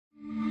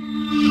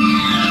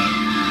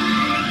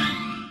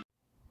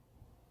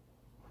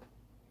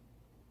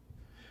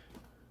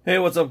Hey,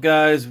 what's up,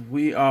 guys?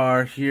 We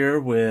are here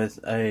with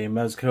a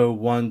Mezco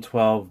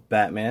 112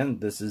 Batman.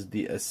 This is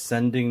the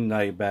Ascending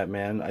Knight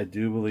Batman. I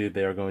do believe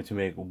they are going to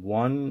make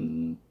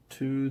 1,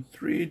 2,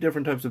 3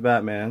 different types of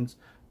Batmans.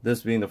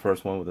 This being the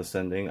first one with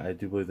Ascending. I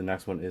do believe the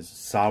next one is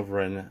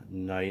Sovereign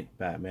Knight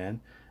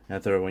Batman. And the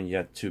third one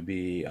yet to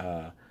be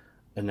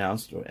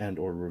announced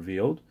or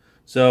revealed.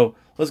 So,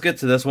 let's get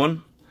to this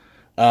one.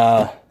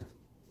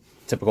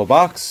 Typical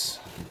box.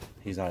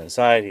 He's not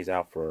inside. He's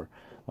out for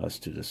us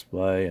to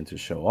display and to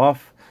show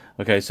off.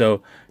 Okay,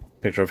 so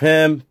picture of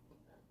him,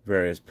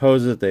 various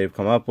poses that they've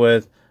come up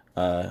with,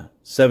 7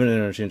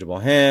 interchangeable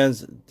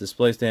hands,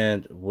 display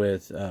stand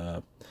with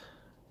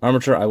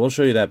armature. I will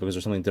show you that because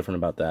there's something different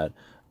about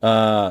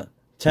that.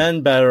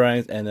 10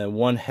 batarangs, and then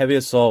 1 heavy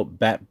assault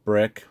bat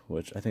brick,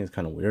 which I think is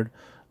kind of weird.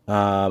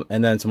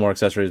 And then some more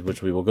accessories,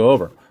 which we will go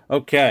over.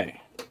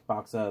 Okay,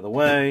 box out of the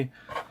way.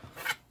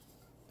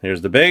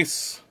 Here's the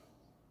base.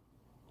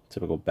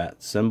 Typical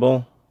bat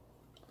symbol.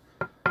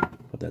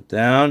 Put that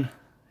down.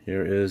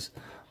 Here is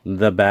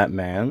the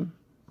Batman.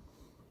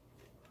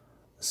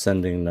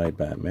 Ascending Knight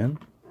Batman.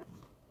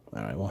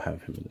 Alright, we'll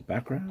have him in the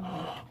background.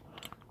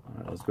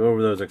 Alright, let's go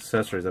over those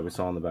accessories that we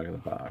saw in the back of the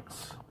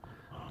box.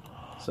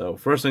 So,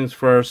 first things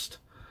first,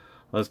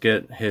 let's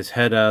get his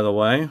head out of the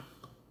way.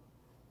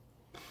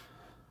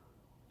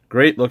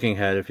 Great looking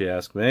head, if you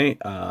ask me.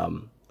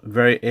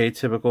 Very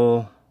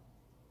atypical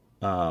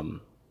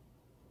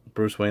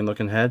Bruce Wayne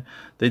looking head.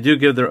 They do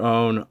give their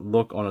own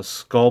look on a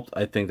sculpt.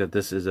 I think that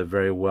this is a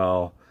very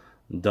well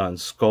done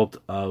sculpt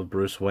of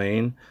Bruce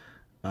Wayne.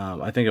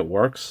 I think it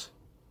works.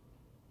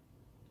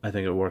 I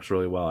think it works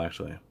really well,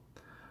 actually.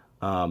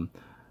 You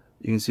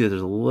can see that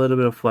there's a little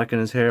bit of fleck in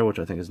his hair, which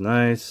I think is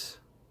nice.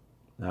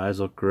 The eyes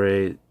look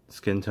great.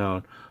 Skin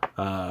tone.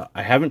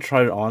 I haven't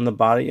tried it on the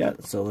body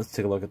yet, so let's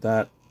take a look at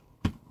that.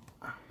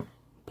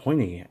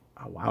 Pointy.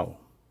 Oh, wow.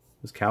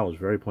 This cowl is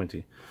very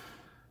pointy.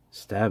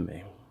 Stab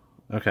me.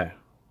 Okay,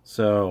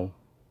 so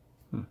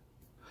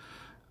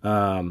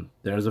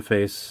there's a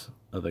face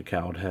of the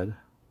cowled head.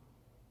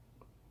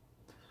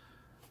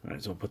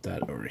 Alright, so we'll put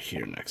that over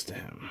here next to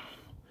him.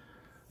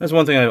 That's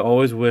one thing I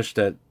always wish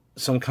that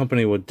some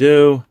company would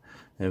do.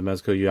 And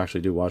Mezco, you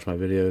actually do watch my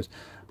videos.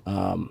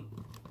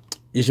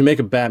 You should make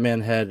a Batman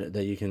head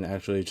that you can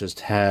actually just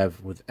have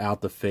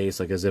without the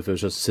face, like as if it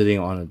was just sitting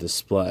on a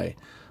display.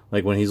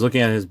 Like when he's looking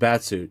at his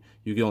batsuit,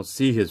 you don't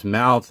see his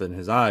mouth and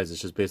his eyes.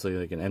 It's just basically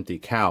like an empty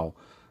cowl.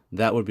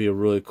 That would be a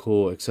really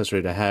cool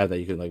accessory to have that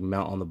you could like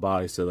mount on the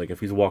body. So like if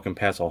he's walking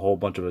past a whole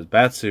bunch of his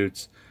bat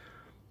suits,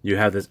 you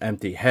have this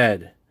empty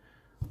head,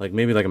 like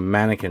maybe like a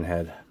mannequin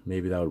head.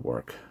 Maybe that would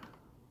work.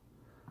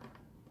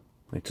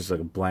 Like just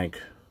like a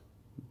blank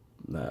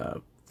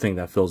thing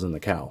that fills in the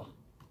cowl.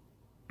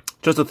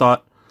 Just a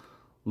thought.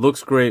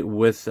 Looks great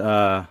with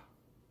the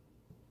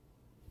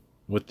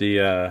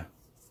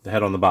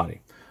head on the body.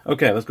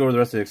 Okay, let's go over the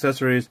rest of the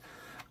accessories.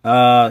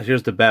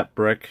 Here's the bat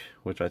brick,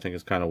 which I think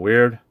is kind of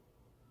weird.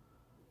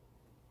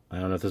 I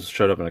don't know if this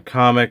showed up in a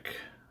comic.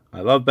 I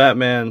love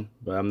Batman,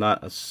 but I'm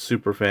not a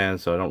super fan,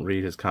 so I don't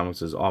read his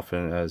comics as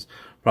often as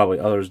probably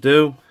others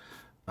do.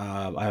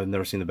 I have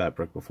never seen the bat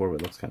brick before, but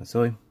it looks kind of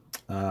silly.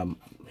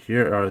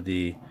 Here are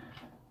the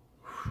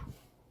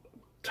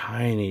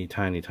tiny.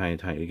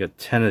 You get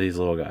 10 of these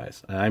little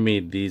guys. And I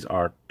mean, these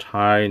are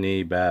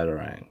tiny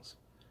batarangs.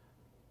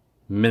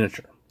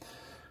 Miniature.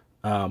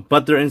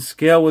 But they're in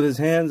scale with his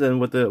hands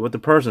and with the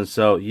person.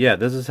 So, yeah,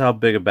 this is how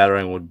big a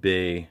batarang would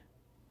be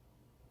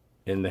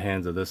in the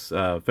hands of this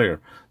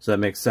figure, so that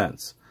makes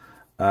sense.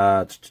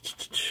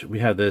 We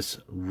have this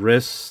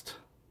wrist,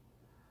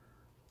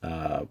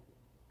 I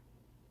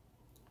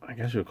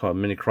guess you would call it a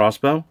mini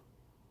crossbow.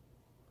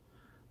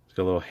 It's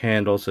got a little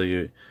handle, so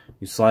you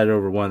slide it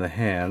over one of the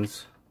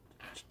hands.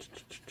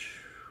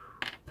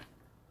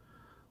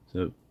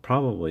 So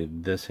probably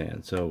this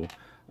hand. So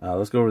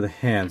let's go over the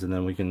hands, and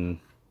then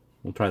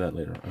we'll try that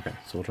later. Okay,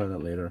 so we'll try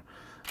that later.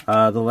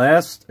 The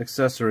last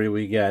accessory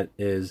we get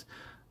is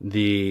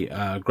the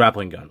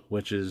grappling gun,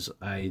 which is,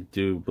 I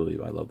do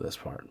believe I love this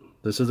part.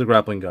 This is the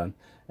grappling gun,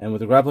 and with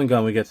the grappling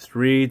gun we get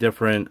 3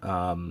 different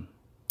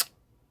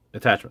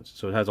attachments.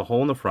 So it has a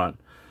hole in the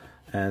front,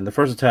 and the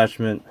first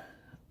attachment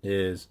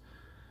is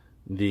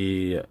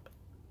the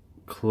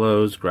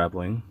closed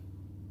grappling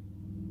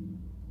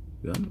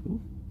gun.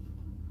 Ooh.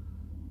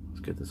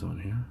 Let's get this on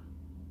here.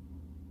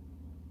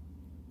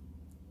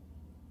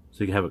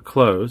 So you can have it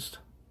closed.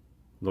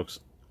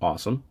 Looks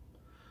awesome.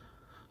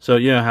 So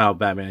you know how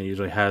Batman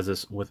usually has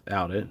this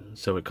without it,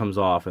 so it comes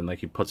off and like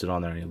he puts it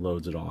on there and he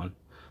loads it on.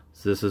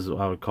 So this is what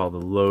I would call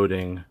the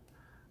loading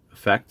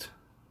effect.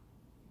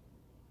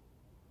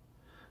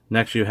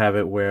 Next you have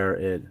it where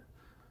it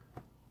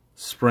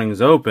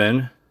springs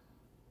open.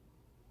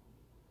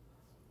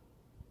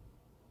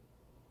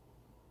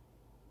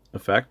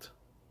 Effect.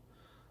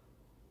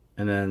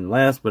 And then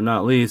last but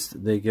not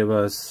least, they give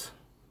us,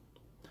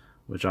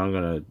 which I'm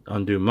going to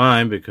undo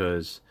mine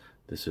because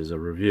this is a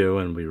review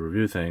and we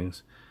review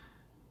things.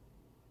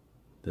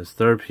 This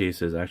third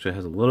piece actually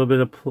has a little bit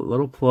of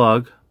little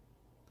plug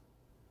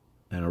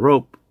and a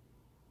rope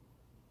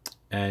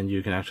and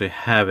you can actually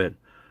have it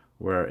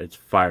where it's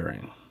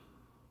firing.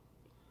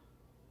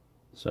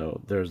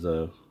 So there's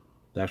the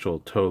actual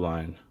toe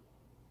line.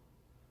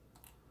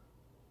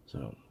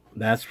 So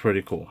that's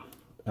pretty cool.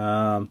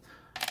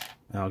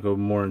 I'll go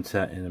more into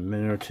that in a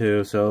minute or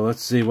two. So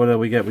let's see, what do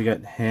we get? We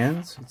got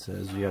hands. It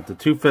says you got the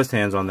 2 fist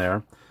hands on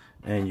there,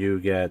 and you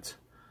get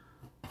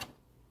a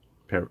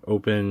pair of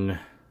open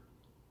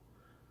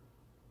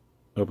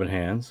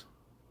hands.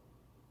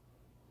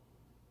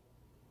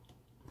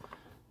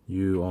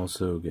 You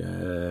also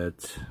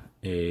get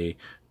a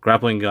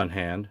grappling gun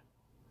hand.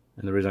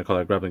 And the reason I call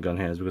that grappling gun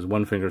hand is because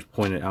one finger is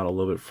pointed out a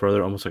little bit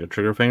further, almost like a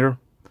trigger finger.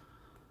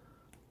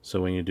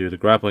 So when you do the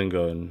grappling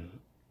gun,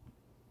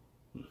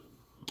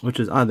 which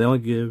is odd, they only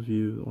give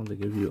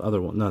you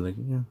other one.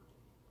 No,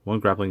 one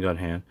grappling gun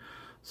hand.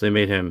 So they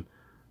made him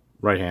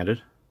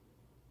right-handed,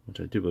 which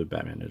I do believe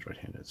Batman is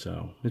right-handed.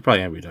 So he's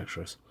probably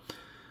ambidextrous.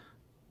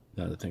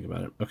 Now to think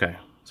about it. Okay,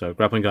 so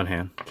grappling gun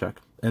hand, check.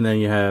 And then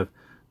you have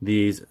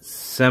these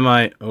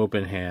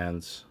semi-open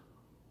hands,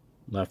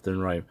 left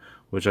and right,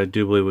 which I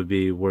do believe would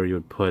be where you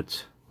would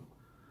put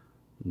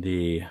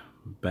the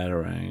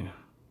Batarang,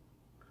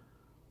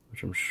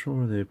 which I'm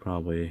sure they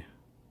probably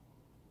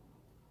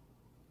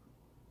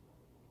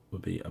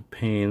would be a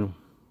pain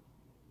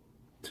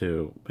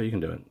to, but you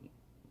can do it.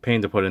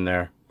 Pain to put in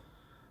there.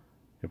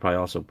 You probably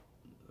also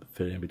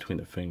fit in between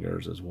the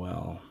fingers as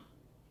well,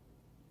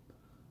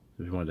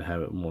 if you wanted to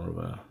have it more of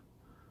a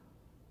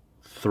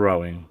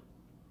throwing.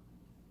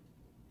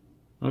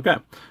 Okay,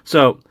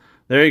 so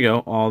there you go,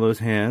 all those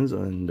hands,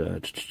 and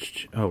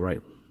oh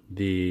right,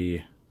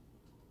 the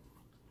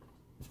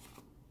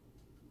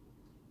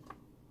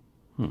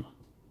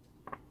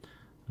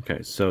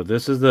okay, so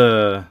this is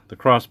the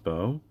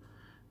crossbow,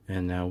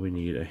 and now we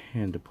need a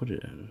hand to put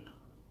it in.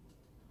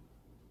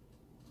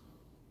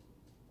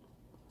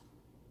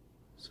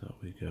 So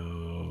we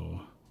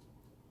go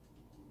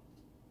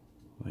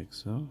like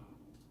so.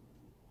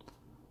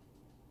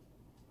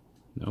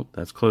 Nope,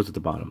 that's closed at the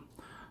bottom.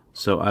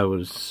 So I would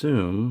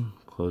assume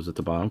close at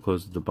the bottom,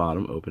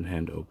 open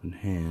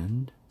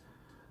hand.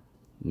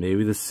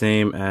 Maybe the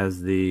same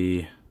as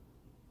the,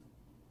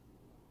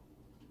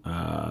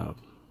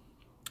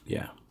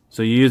 yeah.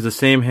 So you use the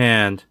same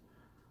hand,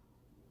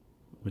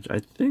 which I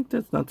think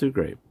that's not too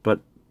great,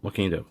 but what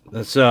can you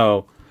do?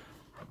 So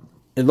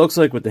it looks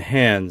like with the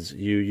hands,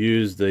 you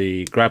use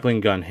the grappling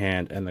gun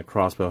hand and the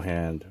crossbow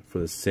hand for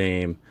the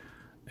same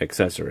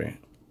accessory.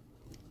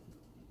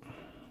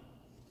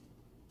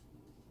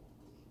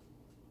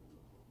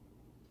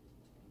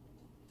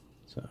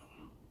 So,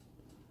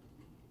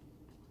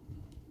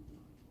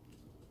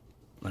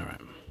 all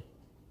right.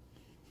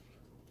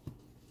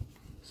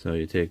 So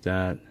you take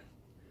that,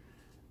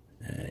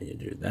 and you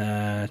do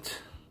that,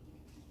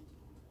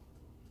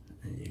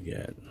 and you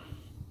get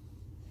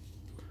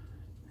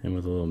him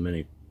with a little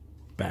mini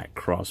back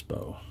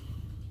crossbow.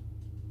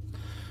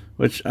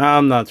 Which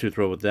I'm not too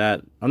thrilled with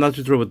that. I'm not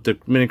too thrilled with the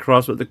mini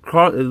crossbow.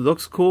 It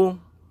looks cool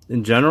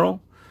in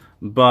general,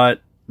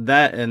 but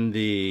that and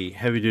the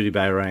heavy duty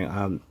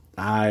Batarang,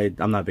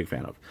 I'm not a big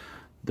fan of.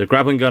 The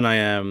grappling gun I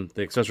am,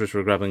 the accessories for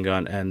the grappling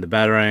gun, and the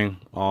Batarang,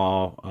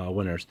 all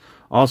winners.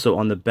 Also,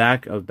 on the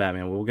back of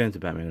Batman, we'll get into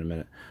Batman in a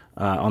minute.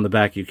 On the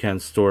back, you can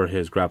store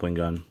his grappling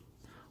gun.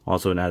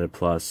 Also an added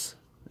plus.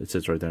 It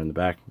sits right there in the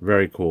back.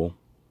 Very cool.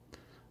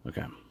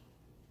 Okay.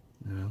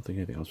 I don't think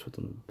anything else fits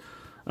on them.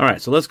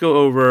 Alright, so let's go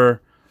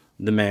over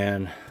the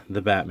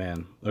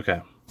Batman.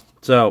 Okay.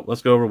 So,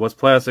 let's go over what's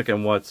plastic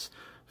and what's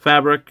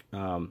fabric.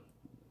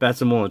 Bat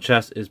symbol on the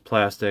chest is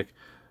plastic.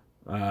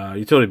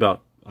 Utility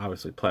belt,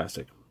 obviously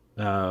plastic.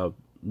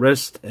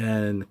 Wrist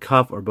and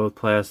cuff are both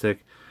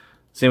plastic.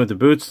 Same with the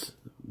boots.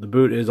 The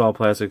boot is all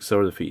plastic, so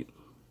are the feet.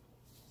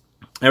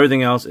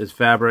 Everything else is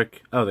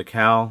fabric. Oh, the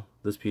cowl,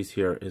 this piece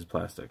here is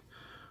plastic,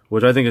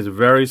 which I think is a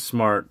very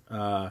smart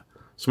call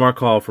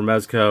for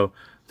Mezco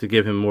to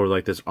give him more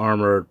like this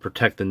armored,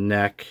 protect the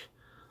neck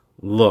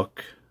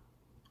look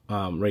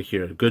right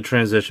here. Good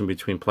transition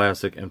between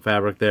plastic and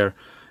fabric there.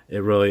 It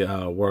really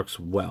works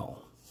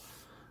well.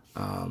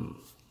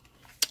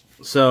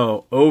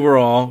 So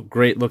overall,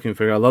 great looking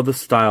figure. I love the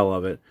style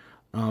of it.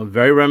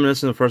 Very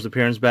reminiscent of the first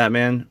appearance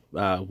Batman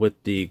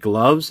with the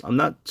gloves. I'm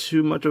not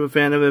too much of a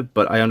fan of it,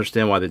 but I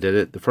understand why they did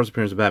it. The first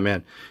appearance of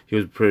Batman, he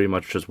was pretty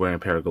much just wearing a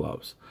pair of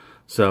gloves.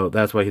 So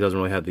that's why he doesn't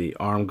really have the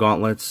arm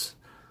gauntlets.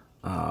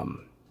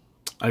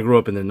 I grew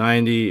up in the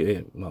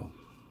 90s. Well,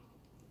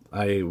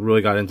 I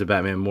really got into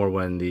Batman more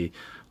when the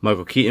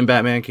Michael Keaton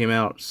Batman came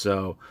out.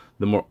 So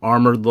the more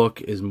armored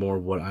look is more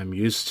what I'm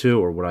used to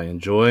or what I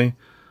enjoy.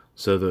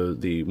 So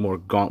the more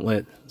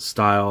gauntlet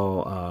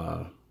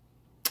style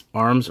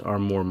arms are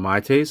more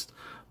my taste,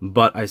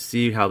 but I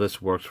see how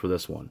this works for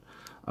this one.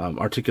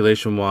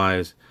 Articulation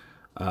wise,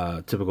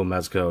 typical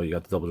Mezco, you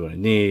got the double jointed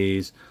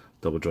knees,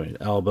 double jointed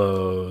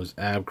elbows,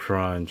 ab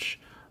crunch.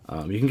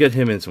 You can get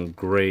him in some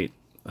great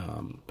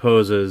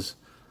poses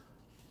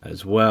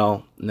as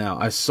well. Now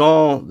I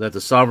saw that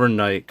the Sovereign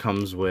Knight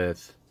comes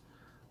with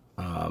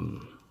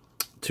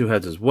 2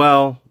 heads as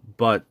well,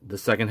 but the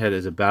second head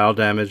is a battle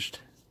damaged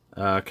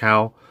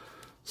cowl.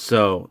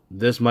 So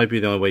this might be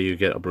the only way you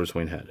get a Bruce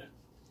Wayne head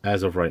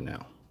as of right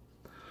now.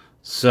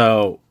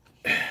 So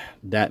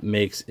that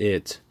makes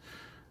it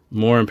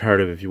more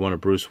imperative if you want a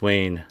Bruce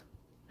Wayne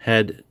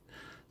head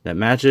that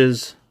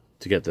matches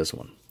to get this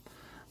one.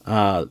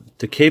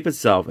 The cape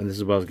itself, and this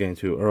is what I was getting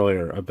to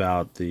earlier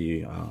about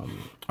the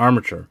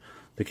armature.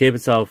 The cape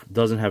itself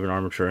doesn't have an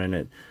armature in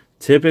it.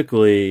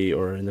 Typically,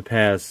 or in the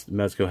past,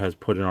 Mezco has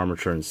put an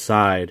armature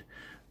inside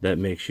that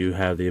makes you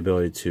have the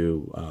ability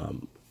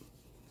to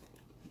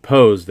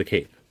pose the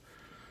cape.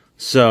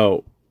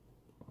 So,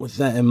 with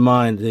that in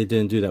mind, they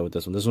didn't do that with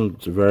this one. This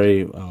one's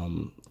very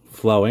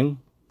flowing,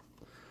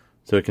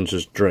 so it can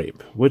just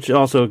drape, which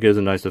also gives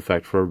a nice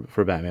effect for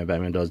Batman.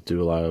 Batman does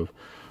do a lot of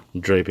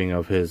draping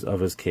of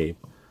his cape.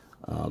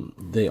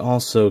 They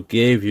also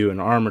gave you an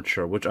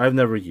armature, which I've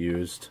never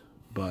used,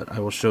 but I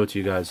will show it to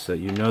you guys so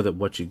you know that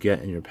what you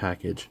get in your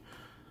package.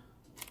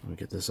 Let me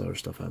get this other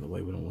stuff out of the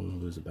way. We don't want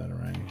to lose the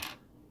batarang.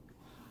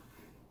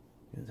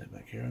 Get that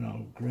back here, and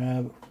I'll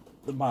grab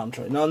the bottom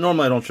tray. Now,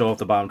 normally I don't show off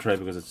the bottom tray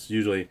because it's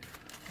usually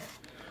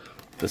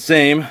the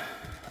same.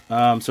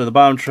 So the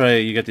bottom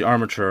tray, you get the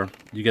armature.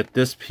 You get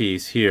this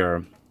piece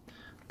here.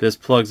 This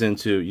plugs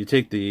into, you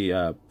take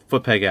the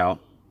foot peg out,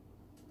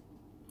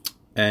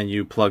 and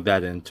you plug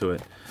that into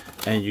it,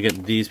 and you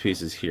get these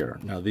pieces here.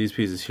 Now these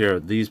pieces here,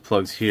 these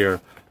plugs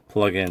here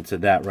plug into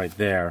that right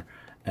there,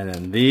 and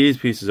then these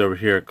pieces over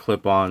here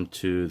clip on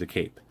to the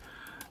cape.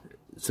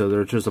 So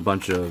they're just a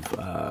bunch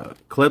of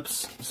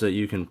clips so that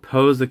you can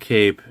pose the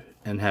cape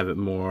and have it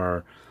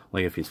more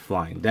like if he's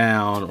flying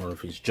down or if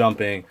he's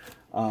jumping.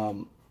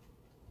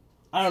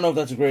 I don't know if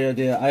that's a great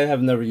idea. I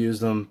have never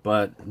used them,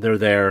 but they're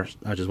there.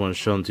 I just want to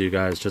show them to you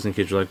guys just in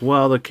case you're like,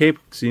 well, the cape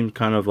seems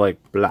kind of like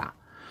blah.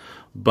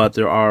 But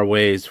there are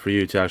ways for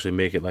you to actually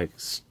make it like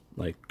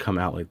come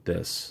out like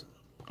this.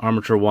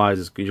 Armature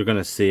wise, you're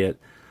gonna see it.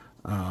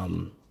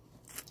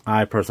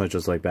 I personally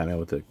just like Batman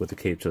with the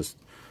cape just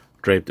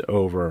draped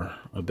over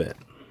a bit.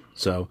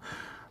 So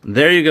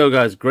there you go,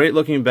 guys. Great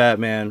looking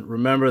Batman.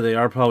 Remember, they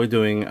are probably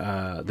doing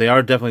they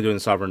are definitely doing the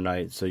Sovereign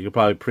Knight, so you can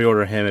probably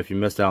pre-order him if you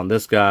missed out on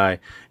this guy.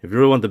 If you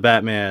really want the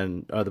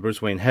Batman, the Bruce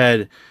Wayne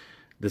head,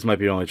 this might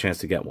be your only chance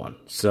to get one.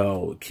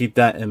 So keep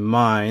that in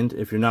mind.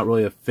 If you're not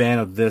really a fan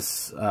of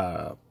this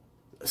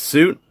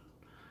suit,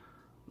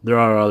 there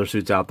are other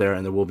suits out there,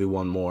 and there will be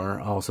one more.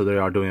 Also, they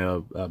are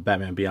doing a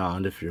Batman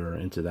Beyond if you're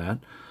into that.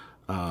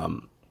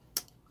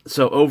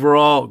 So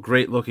overall,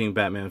 great looking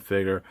Batman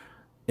figure.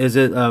 Is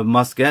it a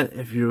must get?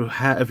 If you're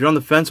on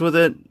the fence with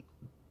it,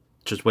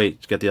 just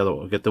wait. Get the other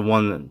one. Get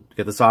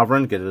the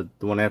Sovereign. Get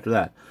the one after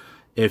that.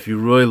 If you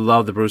really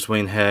love the Bruce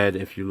Wayne head,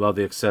 if you love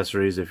the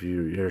accessories, if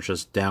you're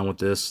just down with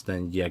this,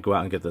 then yeah, go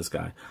out and get this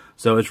guy.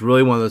 So it's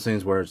really one of those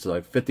things where it's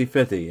like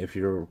 50-50. If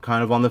you're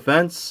kind of on the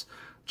fence,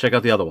 check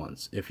out the other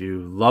ones. If you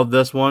love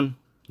this one,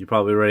 you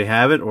probably already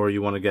have it or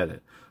you want to get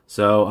it.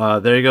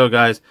 So there you go,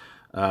 guys.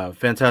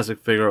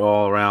 Fantastic figure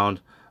all around.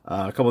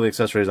 A couple of the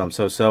accessories I'm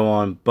so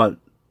on, but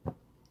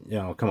you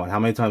know, come on, how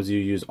many times do you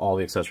use all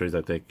the accessories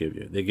that they give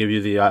you? They give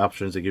you the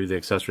options, they give you the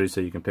accessories so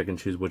you can pick and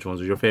choose which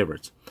ones are your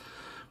favorites.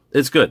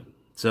 It's good.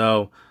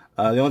 So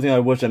the only thing I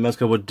wish that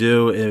Mezco would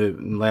do,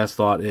 last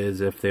thought,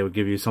 is if they would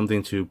give you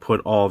something to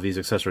put all these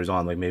accessories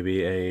on, like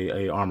maybe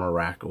a armor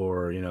rack,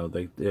 or you know,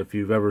 if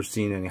you've ever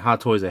seen any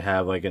Hot Toys, they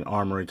have like an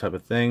armory type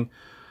of thing.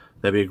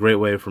 That'd be a great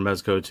way for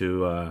Mezco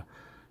to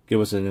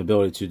give us an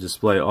ability to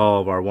display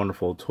all of our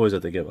wonderful toys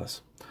that they give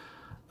us.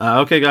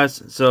 Okay,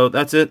 guys, so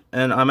that's it,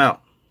 and I'm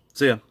out.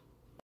 See ya.